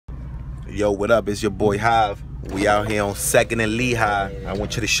Yo, what up? It's your boy Hive. We out here on 2nd and Lehigh. I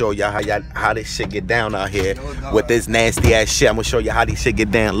want you to show y'all how this shit get down out here with this nasty ass shit. I'm gonna show you how this shit get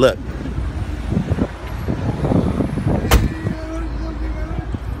down. Look.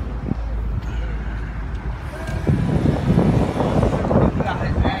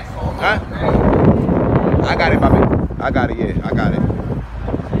 Huh? I got it, Bobby. I got it, yeah, I got it.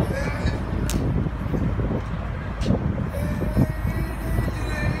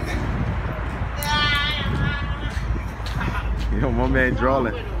 Yo, my man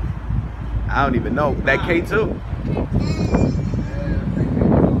drawing. I don't even know. That K2.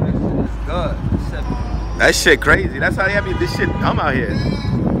 Good. That shit crazy. That's how they have this shit. I'm out here.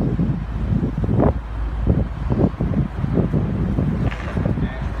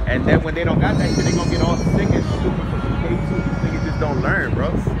 And then when they don't got that shit, they gonna get all sick and stupid for the K2. These niggas just don't learn, bro.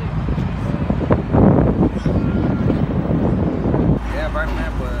 Yeah, right,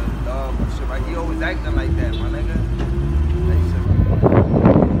 man, but shit, right, he always acting like that, my nigga.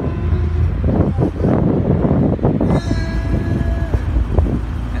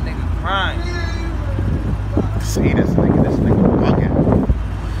 That nigga crying. See this nigga bugging.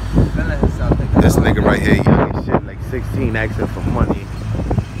 Feeling himself, nigga. This nigga right here, young as shit, like 16, asking for money.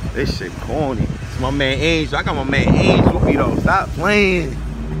 This shit corny. It's my man Angel. I got my man Angel with me though. Stop playing.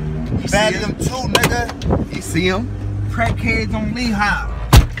 Bag them too, nigga. You see him? Crackheads on Lehigh.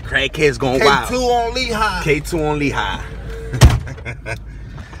 Crackheads going K2 wild. K2 on Lehigh. K2 on Lehigh.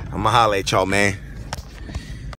 I'ma holla at y'all, man.